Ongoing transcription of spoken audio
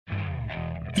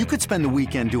You could spend the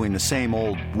weekend doing the same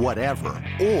old whatever,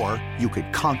 or you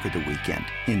could conquer the weekend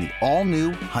in the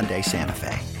all-new Hyundai Santa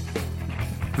Fe.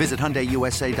 Visit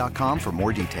HyundaiUSA.com for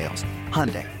more details.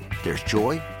 Hyundai, there's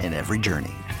joy in every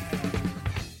journey.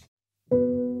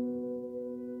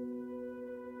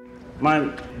 My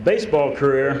baseball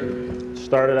career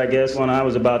started, I guess, when I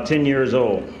was about 10 years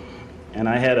old. And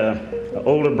I had an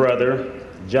older brother,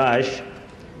 Josh.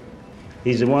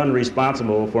 He's the one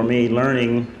responsible for me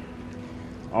learning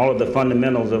all of the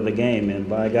fundamentals of the game, and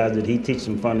by God did he teach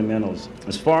some fundamentals.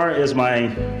 As far as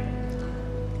my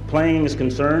playing is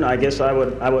concerned, I guess I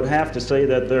would have to say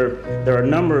that there are a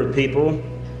number of people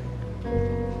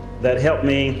that helped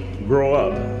me grow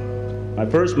up. My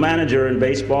first manager in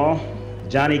baseball,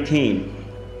 Johnny Keane,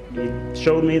 he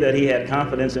showed me that he had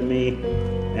confidence in me,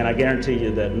 and I guarantee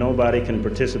you that nobody can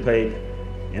participate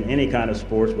in any kind of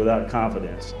sports without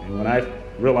confidence. And when I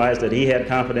realized that he had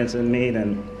confidence in me,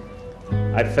 then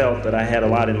I felt that I had a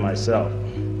lot in myself.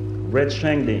 Red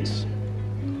Shengdies,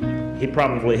 he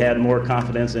probably had more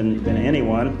confidence than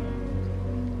anyone.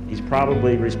 He's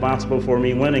probably responsible for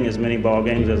me winning as many ball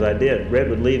games as I did. Red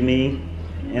would leave me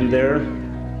in there,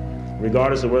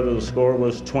 regardless of whether the score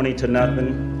was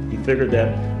 20-0. He figured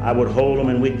that I would hold him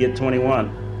and we'd get 21.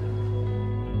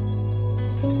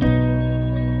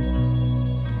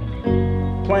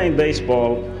 Playing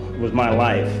baseball was my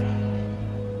life.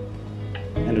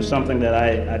 And it was something that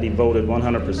I devoted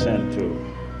 100% to.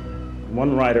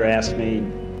 One writer asked me,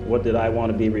 what did I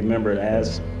want to be remembered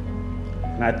as?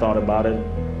 And I thought about it,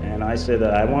 and I said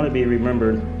that I want to be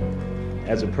remembered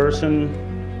as a person,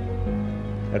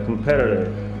 a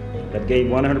competitor that gave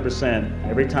 100%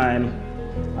 every time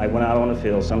I went out on the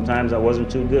field. Sometimes I wasn't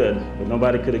too good, but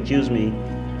nobody could accuse me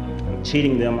of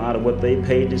cheating them out of what they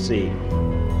paid to see.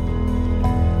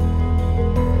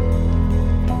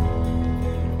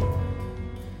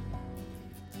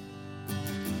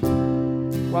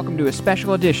 Welcome to a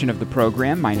special edition of the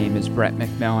program. My name is Brett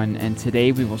McMillan, and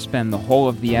today we will spend the whole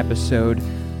of the episode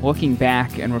looking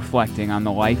back and reflecting on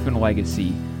the life and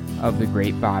legacy of the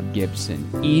great Bob Gibson.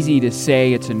 Easy to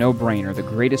say, it's a no-brainer, the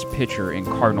greatest pitcher in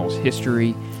Cardinals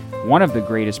history, one of the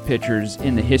greatest pitchers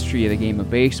in the history of the game of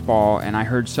baseball, and I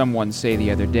heard someone say the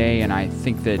other day, and I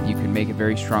think that you can make a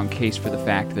very strong case for the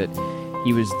fact that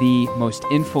he was the most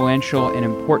influential and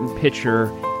important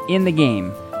pitcher in the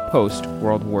game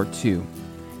post-World War II.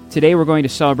 Today we're going to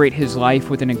celebrate his life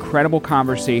with an incredible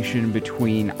conversation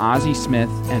between Ozzie Smith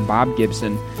and Bob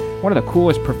Gibson, one of the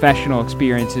coolest professional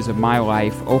experiences of my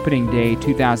life. Opening day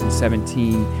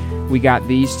 2017, we got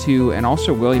these two and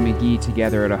also Willie McGee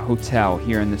together at a hotel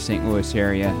here in the St. Louis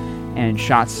area and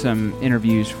shot some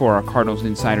interviews for our Cardinals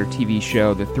Insider TV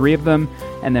show, the three of them,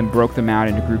 and then broke them out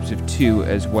into groups of two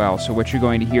as well. So what you're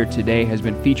going to hear today has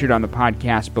been featured on the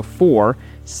podcast before,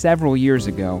 several years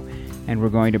ago, and we're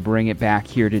going to bring it back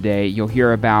here today. You'll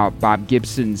hear about Bob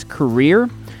Gibson's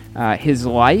career, his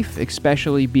life,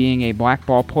 especially being a black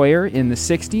ball player in the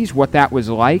 60s, what that was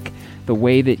like, the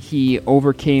way that he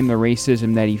overcame the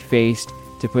racism that he faced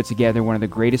to put together one of the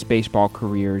greatest baseball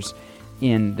careers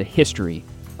in the history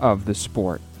of the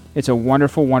sport. It's a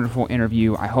wonderful, wonderful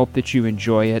interview. I hope that you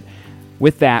enjoy it.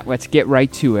 With that, let's get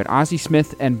right to it. Ozzie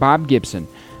Smith and Bob Gibson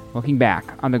looking back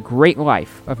on the great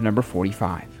life of number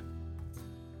 45.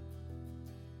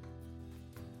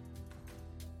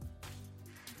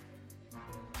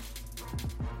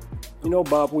 You know,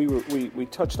 Bob, we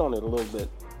touched on it a little bit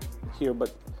here,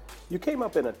 but you came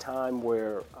up in a time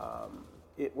where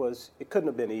it couldn't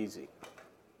have been easy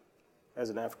as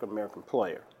an African American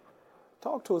player.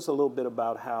 Talk to us a little bit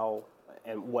about how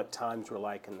and what times were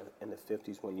like in the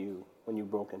 50s when you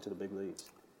broke into the big leagues.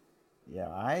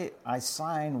 Yeah, I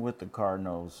signed with the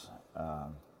Cardinals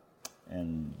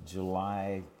in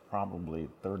July, probably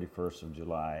 31st of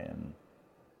July, in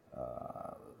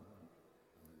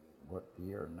what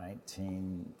year?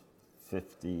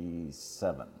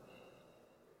 1957.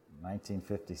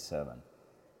 1957.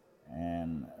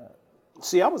 And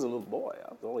see, I was a little boy.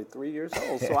 I was only 3 years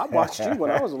old, so I watched you when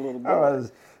I was a little boy. I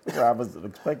was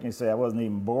expecting you to say I wasn't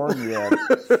even born yet.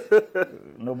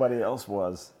 Nobody else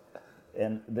was.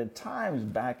 And the times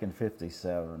back in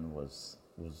 '57 was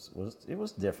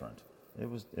different. It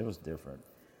was different.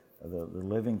 The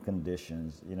living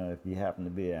conditions. You know, if you happen to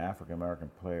be an African American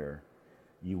player,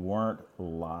 you weren't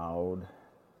allowed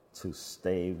to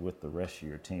stay with the rest of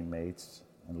your teammates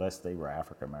unless they were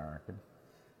African American,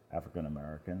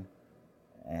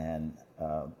 and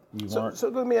you weren't. So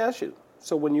let me ask you.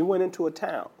 So when you went into a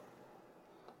town,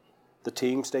 the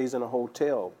team stays in a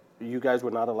hotel. You guys were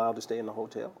not allowed to stay in the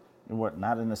hotel? What?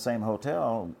 Not in the same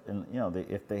hotel. And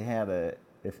if they had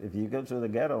if you go to the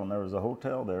ghetto and there was a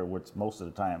hotel there, which most of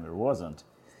the time there wasn't,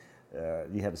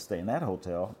 you had to stay in that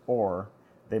hotel, or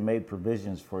they made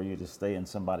provisions for you to stay in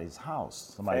somebody's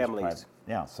house. Families.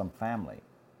 Some family,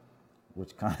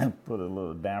 which kind of put a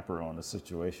little damper on the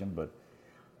situation, but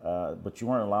you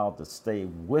weren't allowed to stay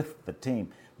with the team.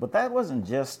 But that wasn't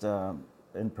just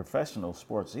in professional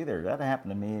sports either. That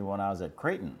happened to me when I was at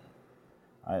Creighton.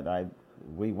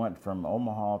 We went from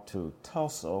Omaha to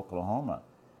Tulsa, Oklahoma,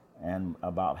 and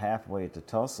about halfway to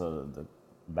Tulsa, the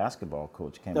basketball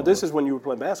coach came over. Now, this is when you were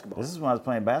playing basketball. This is when I was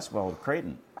playing basketball with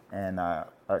Creighton, and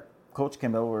our coach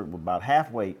came over about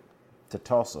halfway to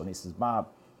Tulsa, and he says, "Bob,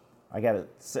 I got to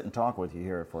sit and talk with you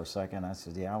here for a second." I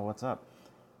said, "Yeah, what's up?"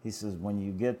 He says, when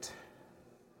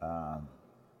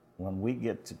we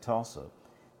get to Tulsa,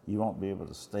 you won't be able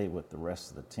to stay with the rest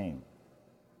of the team.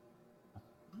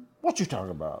 What you talking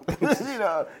about?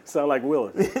 Sound like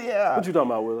Willis. Yeah. What you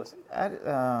talking about, Willis?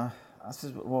 I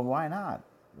said, well, why not?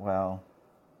 Well,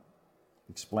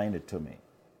 explain it to me.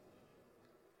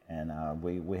 And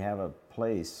we have a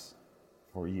place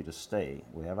for you to stay.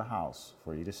 We have a house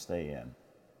for you to stay in.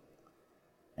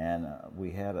 And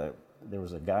there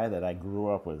was a guy that I grew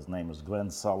up with. His name was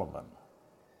Glenn Sullivan.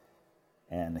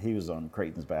 And he was on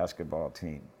Creighton's basketball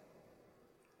team.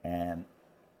 And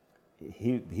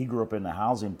he grew up in the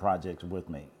housing projects with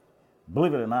me.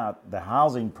 Believe it or not, the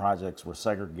housing projects were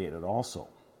segregated also.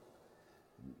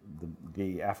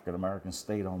 The African Americans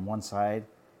stayed on one side,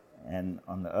 and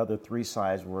on the other three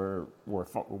sides were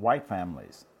white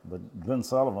families. But Glenn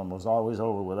Sullivan was always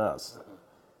over with us.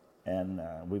 And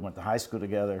we went to high school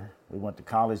together. We went to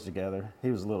college together. He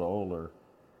was a little older.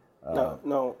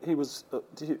 No, he was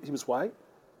white?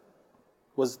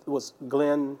 Was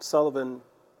Glenn Sullivan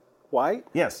white?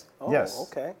 Yes. Oh, yes.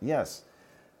 okay. Yes.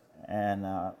 And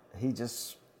he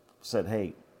just said,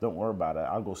 "Hey, don't worry about it.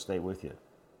 I'll go stay with you."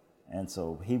 And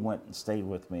so he went and stayed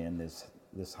with me in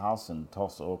this house in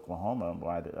Tulsa, Oklahoma,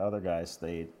 while the other guys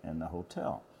stayed in the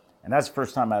hotel. And that's the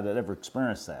first time I'd ever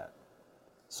experienced that.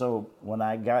 So when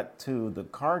I got to the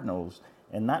Cardinals,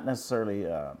 and not necessarily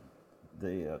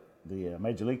the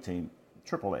Major League team,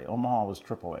 AAA, Omaha was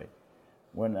AAA.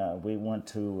 When we went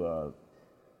to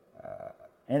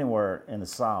anywhere in the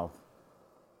South,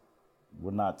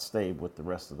 would not stay with the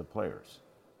rest of the players.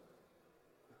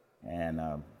 And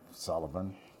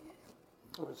Sullivan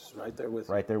was right there with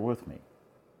you. Right there with me.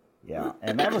 Yeah,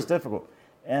 and that was difficult.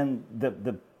 And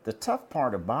the tough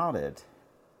part about it,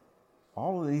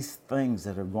 all of these things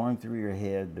that are going through your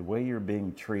head, the way you're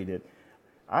being treated.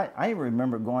 I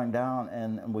remember going down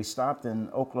and we stopped in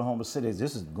Oklahoma City.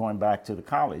 This is going back to the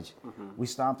college. Mm-hmm. We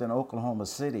stopped in Oklahoma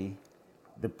City.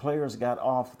 The players got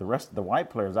off, the rest of the white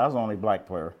players, I was the only black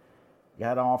player,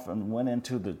 got off and went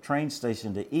into the train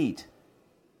station to eat.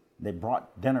 They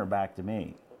brought dinner back to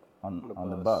me on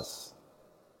the bus,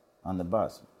 and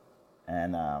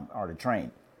or the train.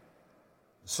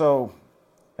 So,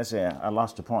 I say I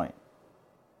lost the point.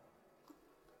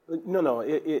 No.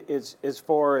 It's as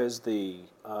far as the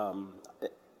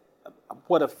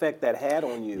what effect that had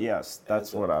on you. Yes,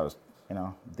 that's what I was.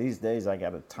 These days I got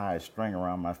to tie a string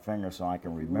around my finger so I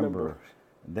can remember.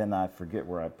 Then I forget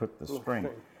where I put the string.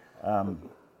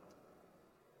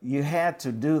 You had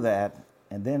to do that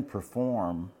and then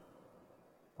perform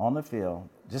on the field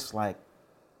just like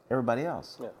everybody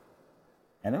else. Yeah.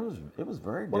 And it was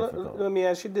very difficult. Let me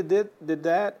ask you: Did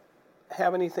that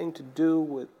have anything to do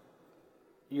with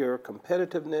your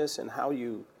competitiveness and how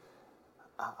you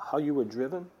were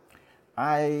driven?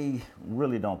 I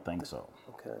really don't think so.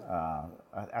 Okay.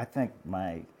 I think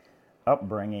my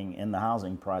upbringing in the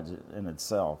housing project in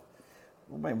itself,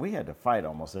 we had to fight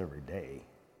almost every day.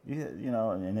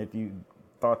 And if you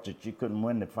thought that you couldn't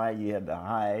win the fight, you had to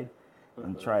hide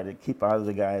and try to keep out of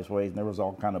the guys' ways. And there was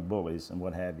all kind of bullies and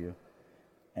what have you.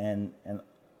 And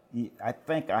I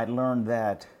think I learned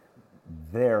that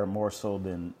there more so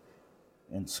than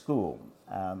in school.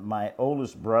 My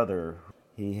oldest brother,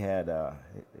 he had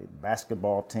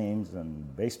basketball teams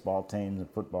and baseball teams and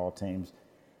football teams.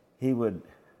 He would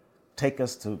take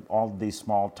us to all of these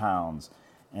small towns,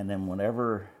 and then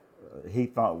whenever he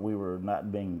thought we were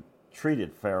not being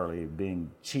treated fairly,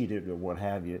 being cheated or what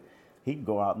have you, he'd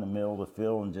go out in the middle of the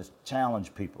field and just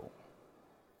challenge people.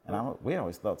 And we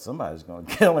always thought somebody was going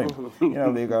to kill him,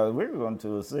 because we were going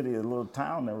to a city, a little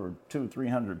town. There were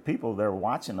 200-300 people there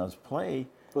watching us play.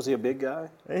 Was he a big guy?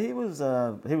 He was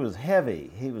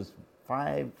heavy. He was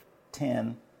 5'10",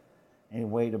 and he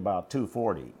weighed about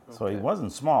 240. Okay. So he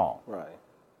wasn't small. Right.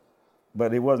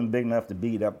 But he wasn't big enough to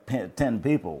beat up 10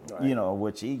 people, right.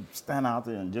 Which he'd stand out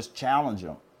there and just challenge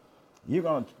them. You're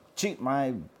going to cheat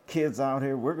my kids out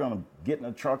here. We're going to get in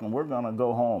a truck and we're going to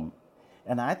go home.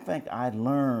 And I think I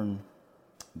learned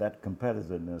that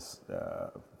competitiveness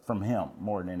from him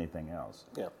more than anything else.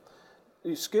 Yeah.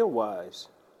 Skill-wise,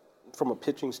 from a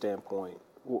pitching standpoint,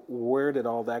 where did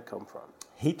all that come from?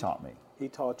 He taught me. He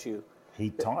taught you. He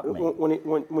taught me.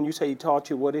 When you say he taught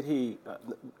you, what did he?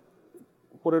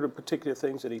 What are the particular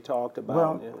things that he talked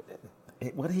about? Well,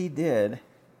 what he did,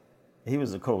 he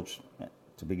was a coach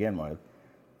to begin with,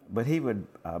 but he would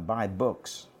buy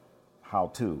books, how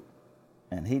to,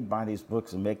 and he'd buy these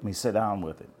books and make me sit down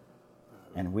with it,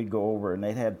 and we'd go over, and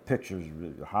they had pictures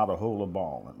of how to hold a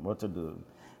ball and what to do,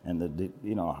 and the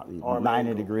Arm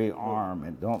 90-degree arm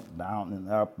and don't down and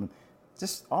up, and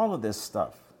just all of this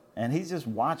stuff. And he just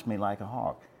watched me like a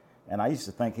hawk. And I used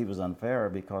to think he was unfair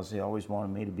because he always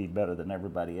wanted me to be better than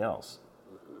everybody else.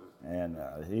 And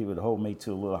he would hold me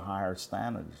to a little higher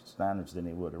standards than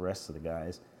he would the rest of the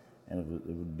guys. And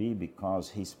it would be because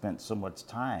he spent so much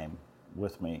time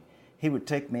with me. He would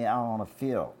take me out on a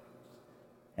field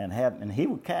and he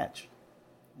would catch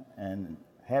and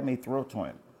have me throw to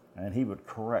him. And he would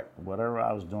correct whatever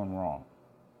I was doing wrong.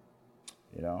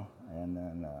 And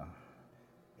then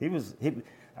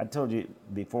I told you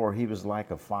before, he was like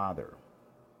a father,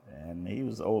 and he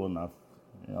was old enough,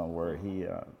 where he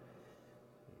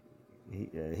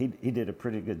did a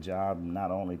pretty good job not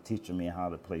only teaching me how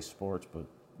to play sports, but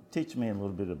teaching me a little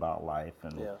bit about life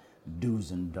and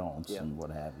do's and don'ts and what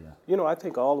have you. I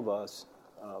think all of us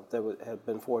that have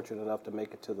been fortunate enough to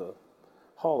make it to the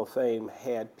Hall of Fame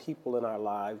had people in our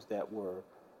lives that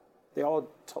they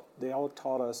all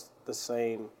taught us the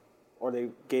same, or they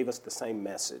gave us the same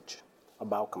message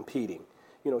about competing.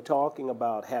 Talking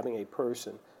about having a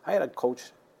person. I had a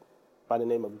coach by the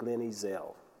name of Glenn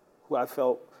Ezell, who I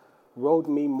felt rode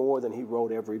me more than he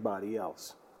rode everybody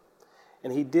else.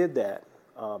 And he did that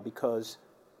because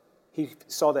he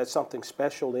saw that something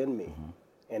special in me,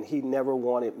 and he never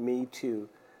wanted me to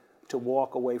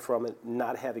walk away from it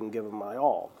not having given my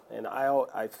all. And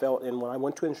I felt, and when I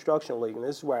went to Instructional League, and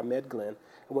this is where I met Glenn,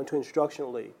 I went to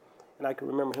Instructional League, and I can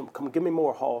remember him, come give me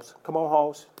more, Hoss. Come on,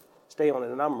 Hoss. Stay on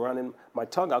it. And I'm running my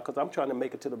tongue out because I'm trying to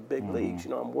make it to the big leagues.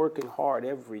 I'm working hard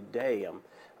every day.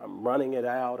 I'm running it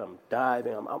out. I'm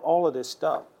diving. I'm all of this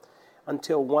stuff.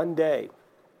 Until one day,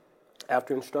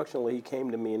 after Instructional League, he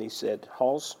came to me and he said,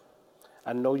 Hoss,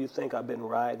 I know you think I've been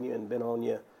riding you and been on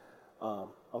you a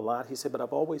lot. He said, but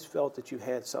I've always felt that you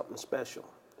had something special.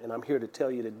 And I'm here to tell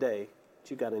you today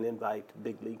that you got an invite to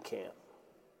big league camp.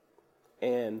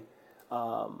 And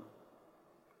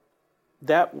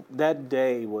that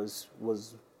day was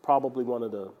probably one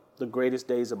of the greatest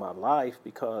days of my life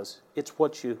because it's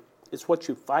what you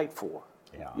fight for,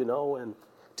 and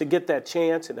to get that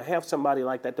chance and to have somebody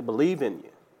like that to believe in you.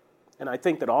 And I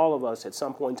think that all of us at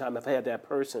some point in time have had that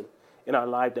person in our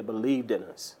life that believed in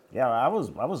us. Yeah, I was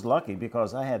lucky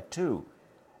because I had two.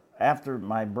 After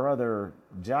my brother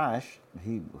Josh,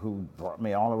 who brought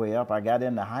me all the way up, I got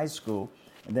into high school.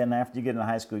 And then after you get into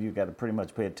high school, you got to pretty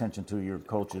much pay attention to your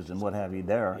coaches and what have you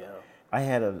there. Yeah. I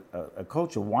had a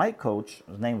coach, a white coach.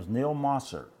 His name was Neil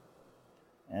Mosser.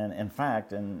 And in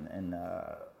fact, in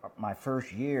my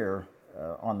first year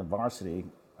on the varsity,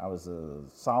 I was a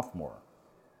sophomore.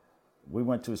 We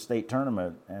went to a state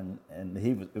tournament, and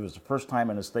it was the first time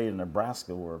in the state of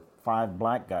Nebraska where 5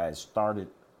 black guys started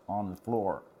on the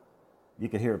floor. You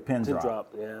could hear a pin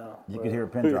drop. You could hear a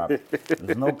pin drop. There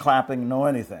was no clapping, no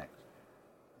anything.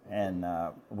 And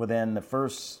within the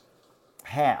first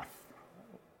half,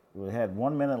 we had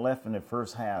 1 minute left in the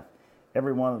first half,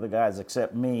 every one of the guys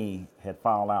except me had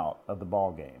fouled out of the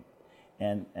ball game.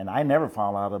 And I never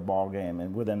fouled out of the ball game.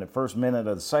 And within the first minute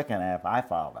of the second half, I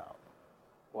fouled out.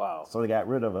 Wow. So they got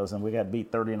rid of us, and we got beat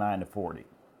 39-40.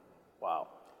 Wow.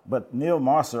 But Neil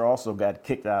Mosser also got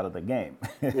kicked out of the game.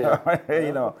 Yeah.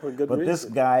 For good reason. This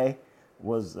guy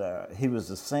was he was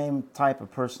the same type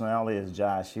of personality as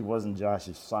Josh. He wasn't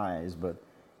Josh's size, but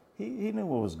he knew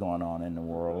what was going on in the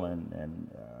world, and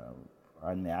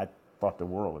I thought the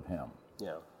world of him.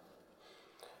 Yeah.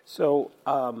 So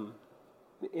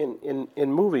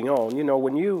in moving on,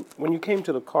 when you came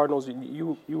to the Cardinals,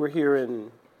 you were here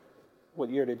in what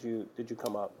year did you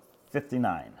come up?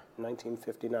 59.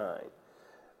 1959.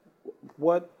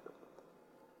 What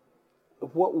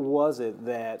was it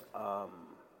that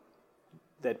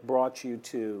that brought you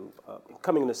to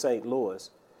coming to St. Louis?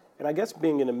 And I guess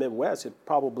being in the Midwest, it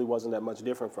probably wasn't that much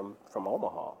different from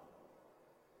Omaha.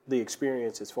 The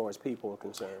experience as far as people are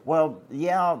concerned. Well,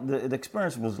 yeah, the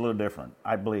experience was a little different,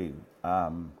 I believe.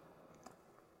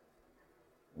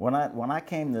 When I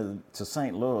came to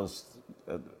St. Louis,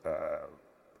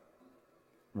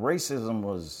 racism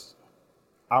was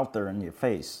out there in your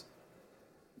face.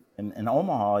 in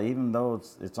Omaha, even though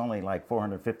it's only like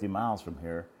 450 miles from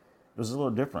here, it was a little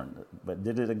different. But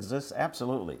did it exist?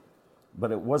 Absolutely.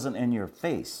 But it wasn't in your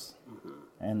face.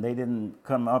 And they didn't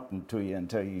come up to you and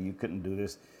tell you couldn't do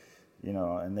this,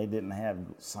 and they didn't have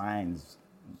signs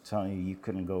telling you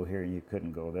couldn't go here, you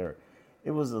couldn't go there.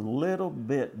 It was a little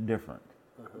bit different.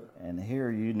 And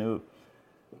here you knew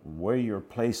where your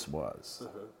place was,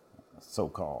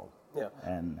 so-called. Yeah.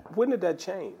 And when did that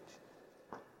change?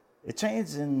 it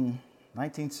changed in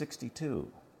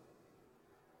 1962.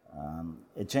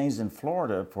 It changed in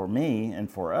Florida for me and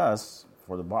for us,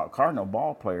 for the Cardinal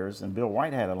ball players, and Bill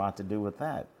White had a lot to do with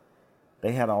that.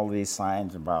 They had all these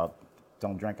signs about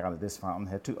don't drink out of this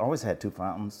fountain. Always had 2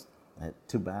 fountains, had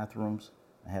 2 bathrooms.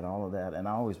 I had all of that, and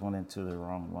I always went into the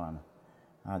wrong one.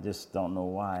 I just don't know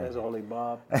why. There's only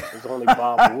Bob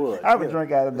Wood. I would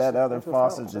drink out of that other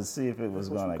faucet to see if it was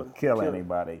going to kill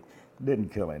anybody. Didn't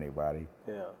kill anybody.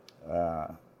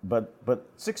 Yeah. But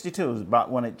 62 is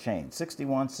about when it changed.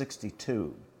 61,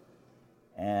 62.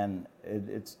 And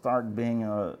it started being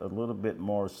a little bit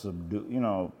more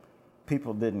subdued.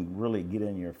 People didn't really get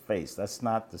in your face. That's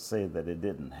not to say that it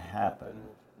didn't happen.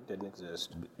 It didn't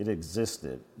exist. It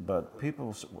existed, but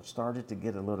people started to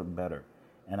get a little better.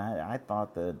 And I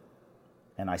thought that,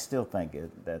 and I still think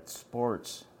that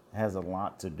sports has a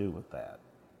lot to do with that.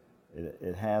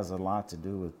 It has a lot to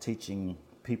do with teaching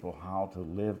people how to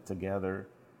live together,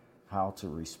 how to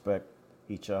respect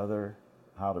each other,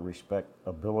 how to respect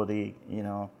ability.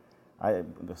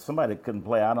 If somebody couldn't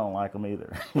play, I don't like them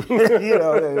either. Get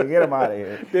them out of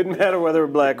here. Didn't matter whether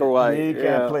we're black or white. You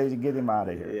can't play, you get him out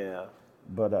of here. Yeah.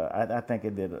 But I think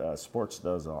it did. Sports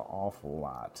does an awful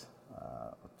lot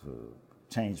to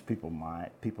change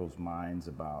people's minds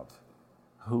about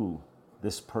who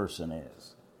this person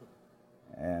is.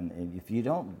 And if you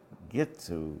don't get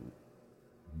to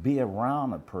be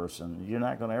around a person, you're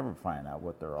not going to ever find out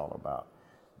what they're all about.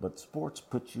 But sports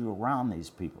puts you around these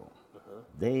people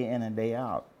day in and day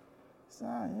out. So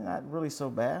you're not really so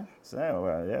bad. So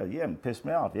well, yeah, you haven't pissed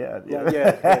me off yet.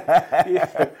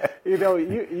 Yeah.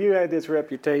 You had this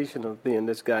reputation of being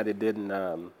this guy that didn't.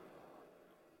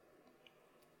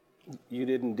 You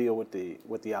didn't deal with the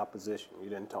opposition. You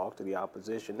didn't talk to the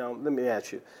opposition. Now let me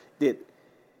ask you: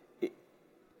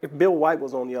 if Bill White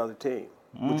was on the other team,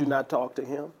 would you not talk to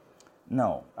him?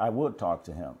 No, I would talk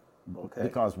to him. Okay.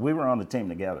 Because we were on the team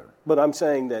together. But I'm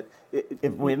saying that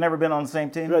if we had never been on the same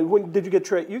team, when did you get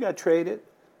traded? You got traded,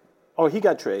 or he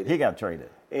got traded? He got traded.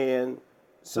 And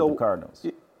so to the Cardinals.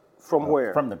 From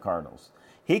where? From the Cardinals.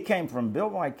 Bill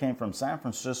White came from San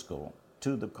Francisco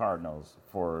to the Cardinals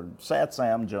for Sad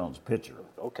Sam Jones, pitcher.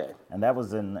 Okay. And that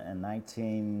was in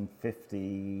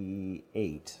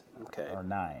 1958 or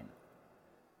 9.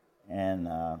 And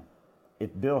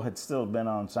if Bill had still been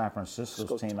on San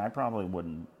Francisco's team, I probably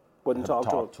wouldn't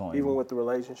talk to him. Even with the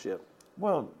relationship?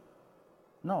 Well,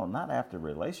 no, not after the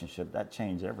relationship. That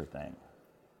changed everything.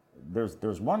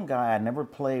 There's one guy I never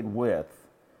played with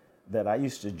that I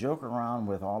used to joke around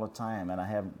with all the time, and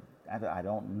I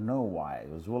don't know why. It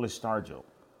was Willie Stargell.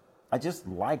 I just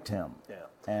liked him. Yeah.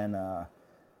 And I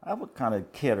would kind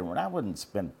of kid him. I wouldn't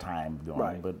spend time doing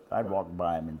it, but I'd walk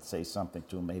by him and say something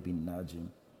to him, maybe nudge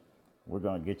him. We're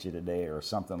going to get you today or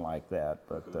something like that.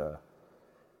 But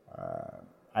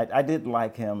I did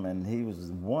like him, and he was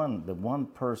the one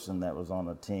person that was on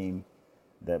the team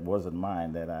that wasn't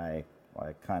mine that I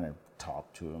kind of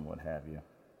talked to and what have you.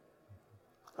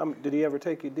 Did he ever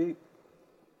take you deep?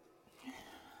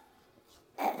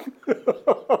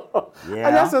 Yeah.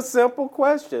 And that's a simple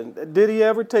question. Did he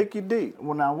ever take you deep?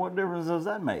 Well, now, what difference does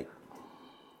that make?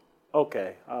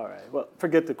 Okay, all right. Well,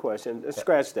 forget the question.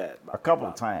 Scratch that. A couple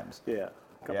of times. Yeah,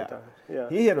 a couple of times. Yeah.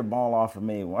 He hit a ball off of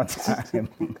me one time.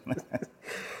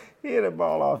 He hit a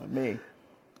ball off of me.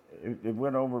 It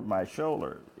went over my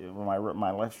shoulder,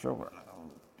 my left shoulder.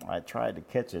 I tried to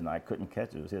catch it, and I couldn't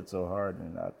catch it. It was hit so hard,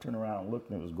 and I turned around and looked,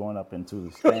 and it was going up into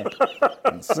the stand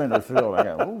in center field. I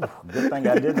go, ooh, good thing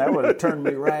I didn't. That would have turned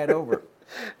me right over.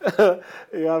 Yeah,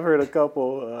 I've heard a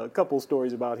couple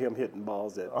stories about him hitting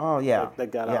balls that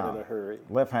got out in a hurry.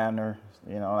 Left-hander,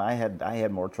 I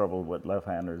had more trouble with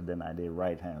left-handers than I did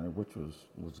right-hander, which was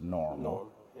normal.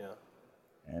 Yeah.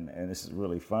 And this is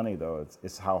really funny though.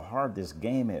 It's how hard this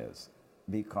game is,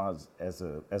 because as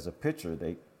a pitcher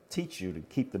they teach you to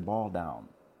keep the ball down.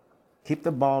 Keep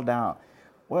the ball down.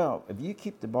 Well, if you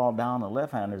keep the ball down, the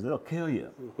left-handers, they'll kill you.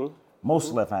 Mm-hmm.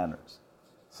 Most left-handers.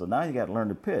 So now you got to learn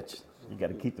to pitch. You got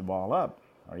to keep the ball up,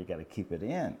 or you got to keep it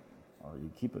in, or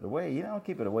you keep it away. You don't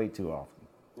keep it away too often.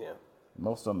 Yeah.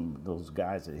 Most of them, those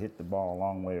guys that hit the ball a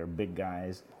long way, are big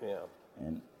guys. Yeah.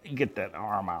 And you get that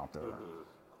arm out there.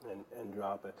 Mm-hmm. and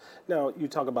drop it. Now you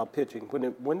talk about pitching.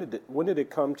 When did it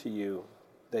come to you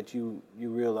that you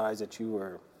realized that you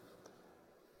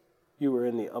were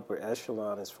in the upper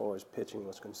echelon as far as pitching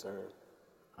was concerned?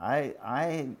 I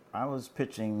was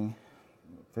pitching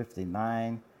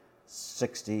 59,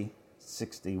 60,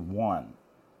 61.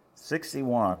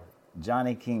 61,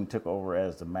 Johnny King took over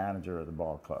as the manager of the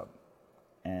ball club.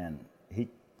 And he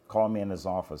called me in his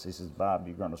office. He says, Bob,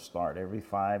 you're going to start every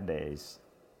 5 days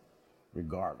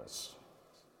regardless.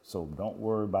 So don't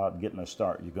worry about getting a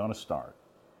start. You're going to start.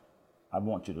 I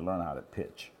want you to learn how to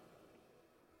pitch.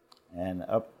 And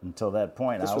up until that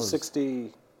point, this I was 62.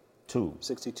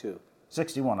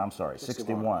 61, I'm sorry,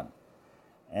 61.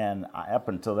 And up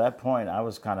until that point, I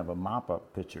was kind of a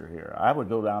mop-up pitcher here. I would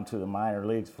go down to the minor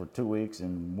leagues for 2 weeks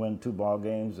and win 2 ball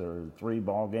games or 3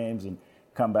 ball games and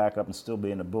come back up and still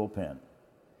be in the bullpen.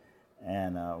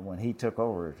 And when he took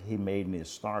over, he made me a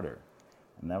starter.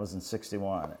 And that was in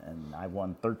 61. And I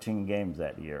won 13 games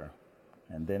that year.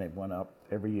 And then it went up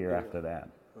every year after that.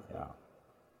 Yeah.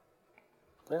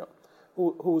 Yeah.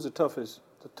 Who was the toughest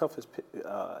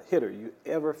hitter you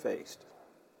ever faced?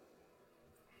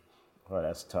 Well,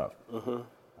 that's tough.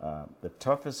 The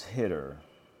toughest hitter,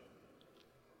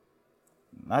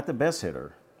 not the best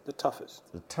hitter. The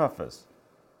toughest. The toughest.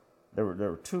 There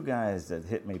were 2 guys that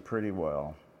hit me pretty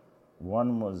well.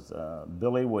 One was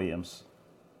Billy Williams,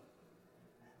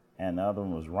 and the other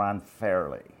one was Ron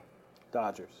Fairley.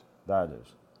 Dodgers.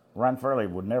 Ron Fairley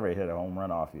would never hit a home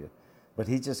run off you, but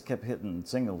he just kept hitting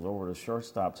singles over the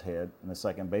shortstop's head and the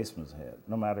second baseman's head,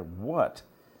 no matter what.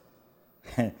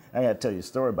 I got to tell you a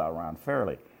story about Ron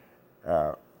Fairley.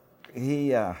 He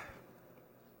got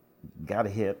a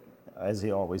hit, as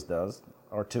he always does,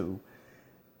 or 2,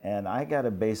 and I got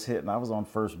a base hit, and I was on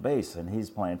first base, and he's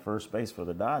playing first base for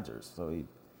the Dodgers. So he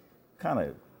kind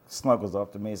of snuggles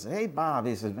up to me and says, "Hey, Bob,"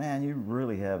 he says, "man, you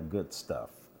really have good stuff.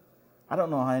 I don't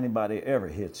know how anybody ever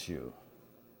hits you."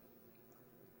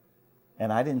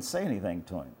 And I didn't say anything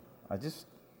to him. I just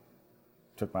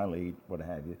took my lead, what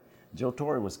have you. Joe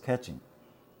Torre was catching.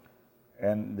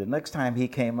 And the next time he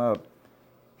came up,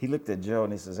 he looked at Joe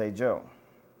and he says, "Hey, Joe,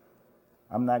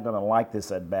 I'm not going to like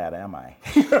this at bat, am I?"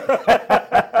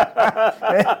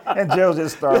 and Joe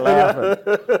just started laughing.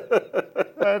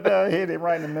 But hit him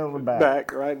right in the middle of the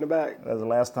back. Right in the back. That was the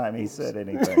last time he said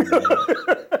anything.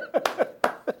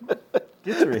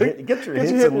 Get your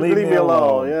hits and leave me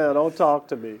alone. Yeah, don't talk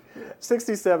to me.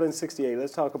 67, 68.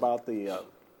 Let's talk about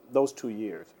those 2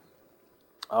 years.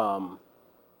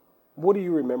 What do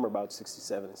you remember about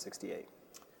 67 and 68?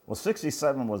 Well,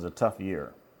 67 was a tough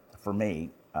year for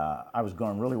me. I was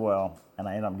going really well, and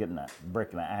I ended up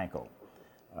breaking an ankle.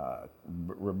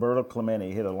 Roberto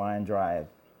Clemente hit a line drive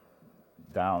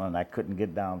down, and I couldn't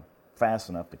get down fast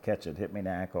enough to catch it. Hit me in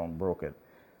the ankle and broke it.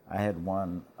 I had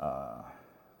won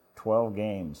 12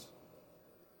 games.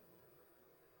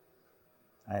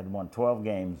 I had won 12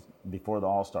 games before the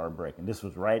All-Star break, and this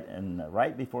was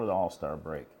right before the All-Star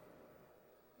break.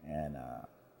 And of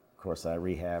course, I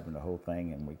rehabbed and the whole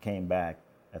thing, and we came back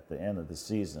at the end of the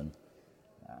season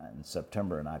in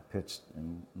September, and I pitched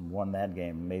and won that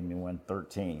game and made me win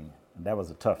 13. And that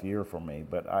was a tough year for me,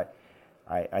 but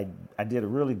I did a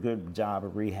really good job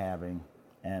of rehabbing.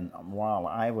 And while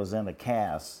I was in the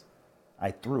cast,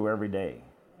 I threw every day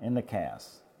in the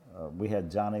cast. We had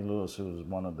Johnny Lewis, who was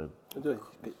one of the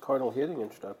Cardinal hitting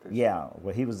instructors. Yeah,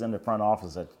 well, he was in the front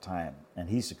office at the time, and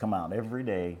he used to come out every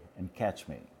day and catch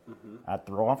me. I'd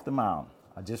throw off the mound.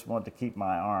 I just wanted to keep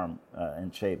my arm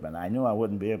in shape, and I knew I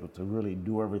wouldn't be able to really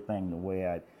do everything the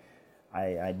way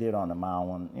I did on the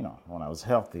mound when I was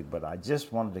healthy, but I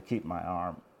just wanted to keep my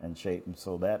arm in shape. And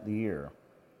so that year,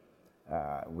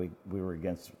 we were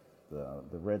against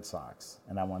the Red Sox,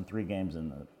 and I won 3 games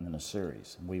in the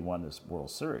series. We won this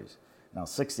World Series. Now,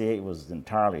 68 was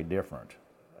entirely different.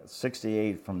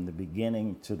 68, from the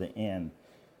beginning to the end,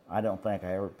 I don't think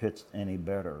I ever pitched any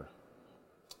better.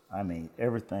 I mean,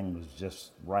 everything was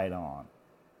just right on.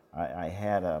 I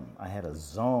had a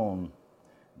zone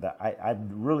that I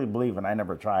really believe, and I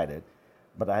never tried it,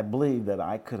 but I believe that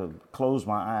I could have closed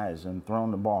my eyes and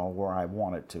thrown the ball where I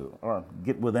wanted to, or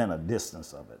get within a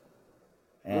distance of it.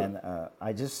 And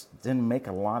I just didn't make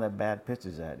a lot of bad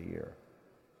pitches that year.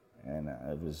 And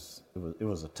it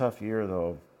was a tough year,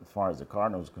 though, as far as the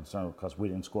Cardinals were concerned, because we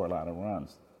didn't score a lot of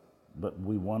runs. But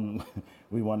we won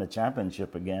the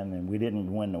championship again, and we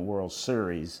didn't win the World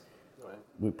Series. Right.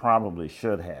 We probably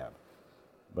should have,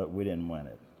 but we didn't win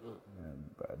it.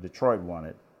 And, Detroit won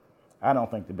it. I don't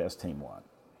think the best team won.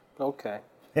 Okay.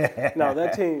 Now,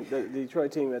 that team, the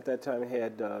Detroit team at that time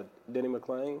had Denny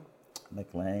McLain.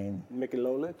 McLain. Mickey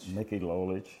Lolich. Mickey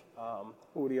Lolich.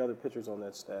 Who were the other pitchers on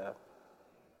that staff?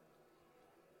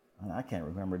 I can't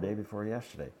remember day before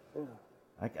yesterday. Yeah.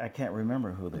 I can't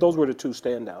remember who they Those were. were the two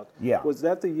standouts. Yeah. Was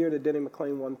that the year that Denny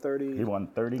McLain won 30? He won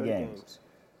 30 games.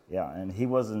 Yeah, and he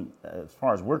wasn't, as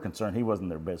far as we're concerned, he wasn't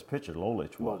their best pitcher.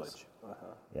 Lolich was.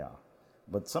 Yeah.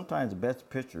 But sometimes the best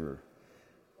pitcher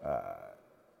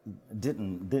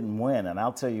didn't win, and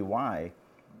I'll tell you why.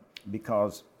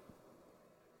 Because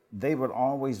they would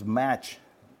always match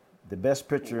the best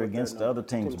pitcher against the other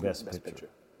team's best pitcher.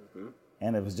 Mm-hmm.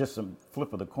 And it was just a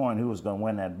flip of the coin who was going to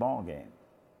win that ball game.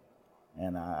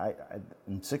 And I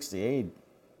in '68,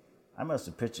 I must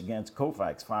have pitched against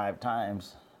Koufax 5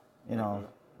 times. You know,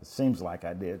 It seems like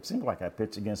I did. It seems like I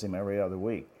pitched against him every other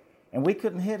week. And we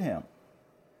couldn't hit him.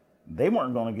 They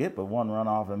weren't going to get but one run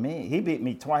off of me. He beat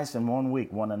me twice in 1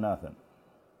 week, 1-0.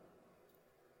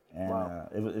 And wow.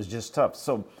 It was just tough.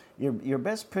 So your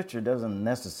best pitcher doesn't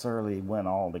necessarily win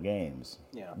all the games.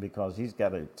 Yeah. Because he's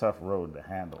got a tough road to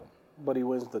handle. But he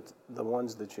wins the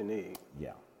ones that you need.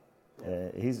 Yeah.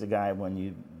 He's the guy when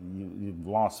you've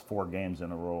lost 4 games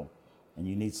in a row and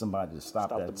you need somebody to stop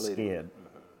that skid.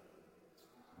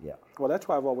 Mm-hmm. Yeah. Well, that's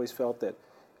why I've always felt that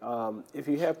if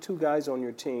you have 2 guys on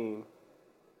your team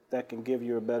that can give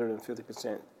you a better than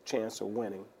 50% chance of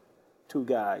winning, 2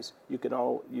 guys, you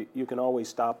can always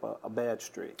stop a bad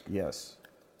streak. Yes.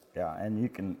 Yeah, and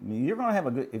you're going to have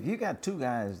a good, if you got 2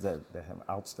 guys that have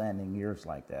outstanding years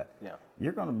like that,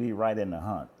 you're going to be right in the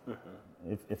hunt. Mm-hmm.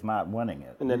 If not winning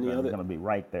it, and then you're going to be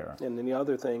right there. And then the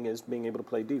other thing is being able to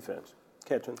play defense,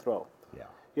 catch and throw. Yeah.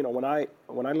 You know, when I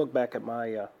look back at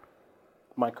my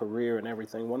my career and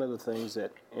everything, one of the things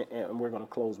that, and we're going to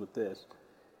close with this,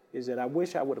 is that I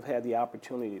wish I would have had the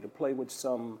opportunity to play with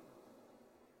somebody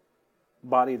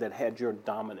that had your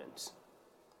dominance.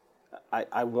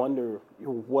 I wonder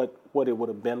what it would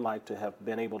have been like to have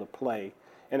been able to play.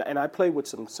 And I played with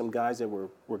some guys that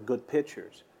were good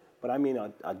pitchers. But I mean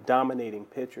a dominating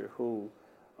pitcher who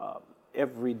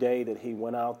every day that he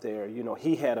went out there, you know,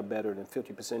 he had a better than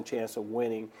 50% chance of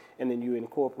winning. And then you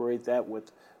incorporate that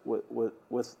with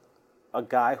a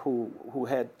guy who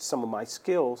had some of my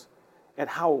skills, and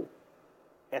how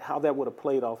that would have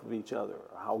played off of each other,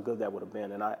 how good that would have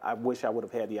been. And I wish I would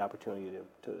have had the opportunity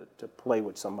to play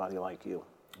with somebody like you.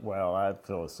 Well, I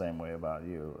feel the same way about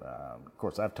you. Of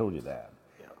course, I've told you that.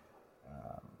 Yeah.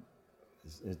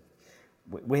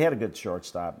 We had a good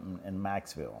shortstop in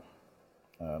Maxville.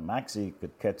 Maxie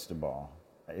could catch the ball.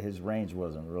 His range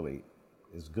wasn't really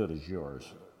as good as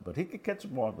yours, but he could catch the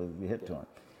ball if you hit to him.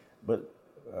 But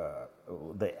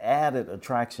the added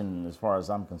attraction, as far as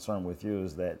I'm concerned with you,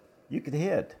 is that you could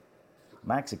hit.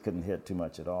 Maxie couldn't hit too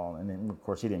much at all, and then, of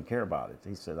course, he didn't care about it.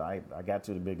 He said, I got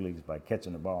to the big leagues by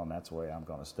catching the ball, and that's the way I'm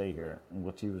going to stay here, and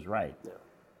which he was right. Yeah.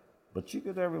 But you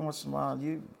could, every once in a while,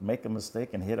 you make a mistake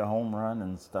and hit a home run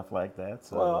and stuff like that.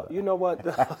 So, well, you know what?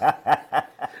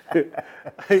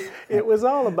 It was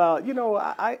all about, you know,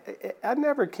 I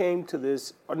never came to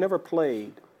this, or never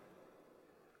played,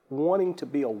 wanting to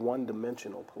be a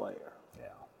one-dimensional player. Yeah.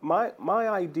 My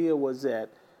idea was that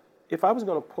if I was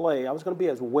going to play, I was going to be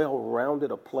as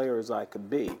well-rounded a player as I could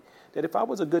be. That if I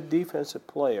was a good defensive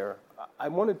player, I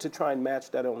wanted to try and match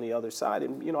that on the other side.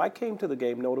 And, you know, I came to the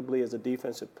game notably as a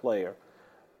defensive player,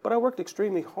 but I worked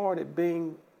extremely hard at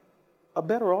being a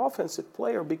better offensive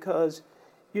player because,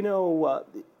 you know,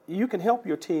 you can help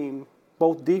your team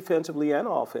both defensively and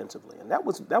offensively. And that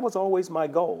was always my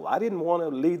goal. I didn't want to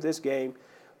leave this game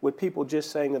with people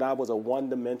just saying that I was a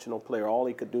one-dimensional player. All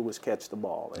he could do was catch the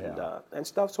ball and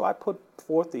stuff. So I put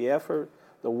forth the effort,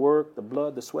 the work, the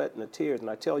blood, the sweat, and the tears. And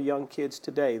I tell young kids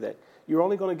today that you're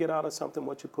only going to get out of something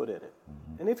what you put in it.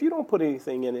 Mm-hmm. And if you don't put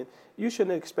anything in it, you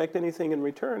shouldn't expect anything in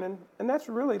return. And that's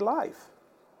really life.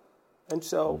 And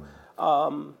so,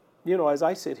 you know, as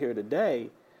I sit here today,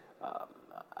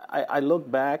 I look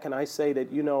back and I say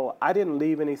that, you know, I didn't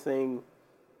leave anything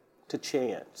to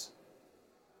chance.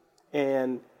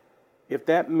 And if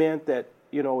that meant that,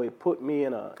 you know, it put me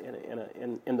in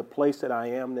the place that I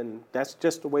am, then that's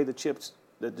just the way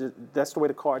that's the way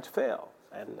the cards fell.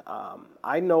 And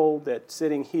I know that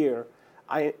sitting here,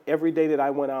 every day that I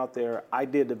went out there, I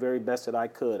did the very best that I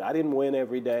could. I didn't win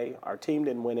every day. Our team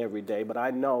didn't win every day, but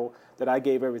I know that I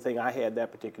gave everything I had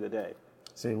that particular day.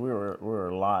 See, we were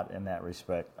a lot in that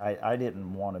respect. I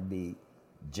didn't want to be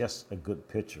just a good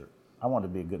pitcher. I wanted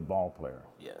to be a good ball player.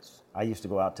 Yes. I used to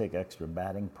go out, take extra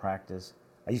batting practice.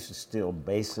 I used to steal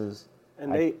bases.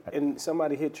 And and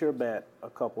somebody hit your bat a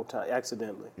couple times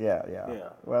accidentally. Yeah.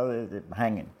 Well,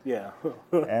 hanging. Yeah.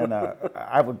 And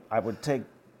I would take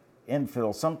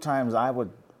infield. Sometimes I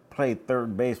would play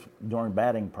third base during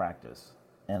batting practice,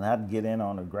 and I'd get in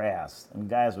on the grass, and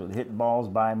guys would hit balls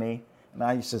by me, and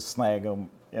I used to snag them,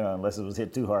 unless it was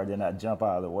hit too hard, then I'd jump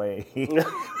out of the way.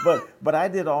 but I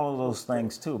did all of those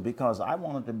things too because I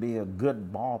wanted to be a good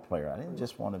ball player. I didn't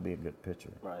just want to be a good pitcher.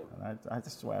 Right. And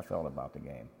that's the way I felt about the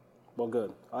game. Well,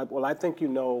 good. I think you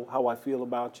know how I feel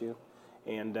about you,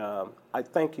 and I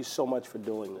thank you so much for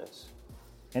doing this.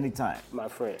 Anytime. My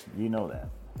friend. You know that.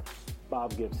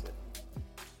 Bob Gibson.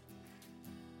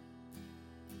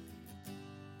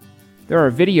 There are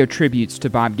video tributes to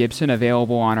Bob Gibson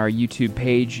available on our YouTube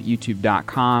page,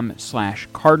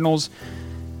 youtube.com/Cardinals.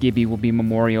 Gibby will be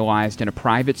memorialized in a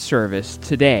private service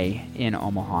today in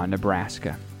Omaha,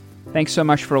 Nebraska. Thanks so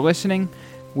much for listening.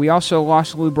 We also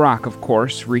lost Lou Brock, of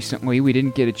course, recently. We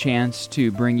didn't get a chance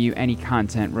to bring you any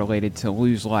content related to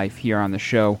Lou's life here on the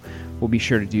show. We'll be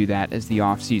sure to do that as the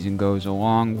off-season goes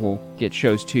along. We'll get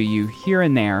shows to you here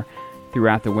and there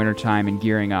throughout the wintertime and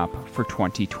gearing up for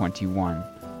 2021.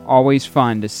 Always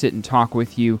fun to sit and talk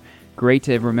with you. Great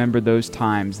to remember those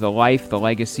times, the life, the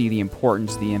legacy, the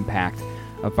importance, the impact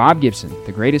of Bob Gibson,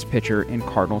 the greatest pitcher in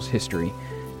Cardinals history.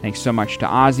 Thanks so much to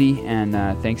Ozzie, and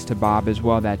thanks to Bob as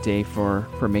well that day for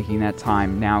making that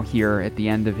time now here at the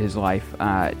end of his life.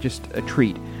 Just a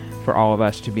treat for all of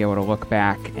us to be able to look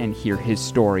back and hear his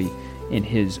story in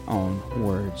his own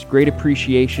words. Great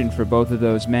appreciation for both of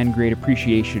those men. Great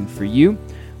appreciation for you.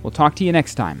 We'll talk to you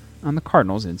next time on the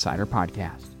Cardinals Insider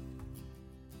Podcast.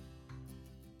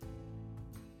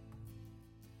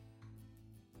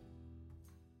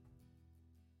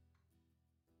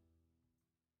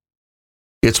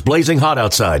 It's blazing hot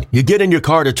outside. You get in your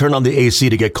car to turn on the AC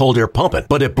to get cold air pumping,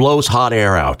 but it blows hot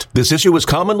air out. This issue is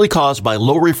commonly caused by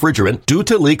low refrigerant due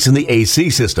to leaks in the AC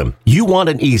system. You want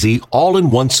an easy,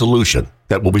 all-in-one solution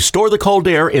that will restore the cold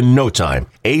air in no time.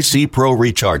 AC Pro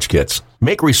Recharge Kits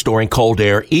make restoring cold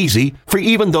air easy for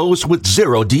even those with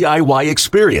zero DIY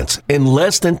experience in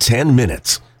less than 10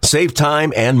 minutes. Save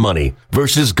time and money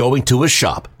versus going to a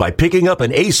shop by picking up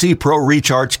an AC Pro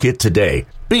Recharge Kit today.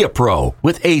 Be a pro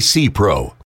with AC Pro.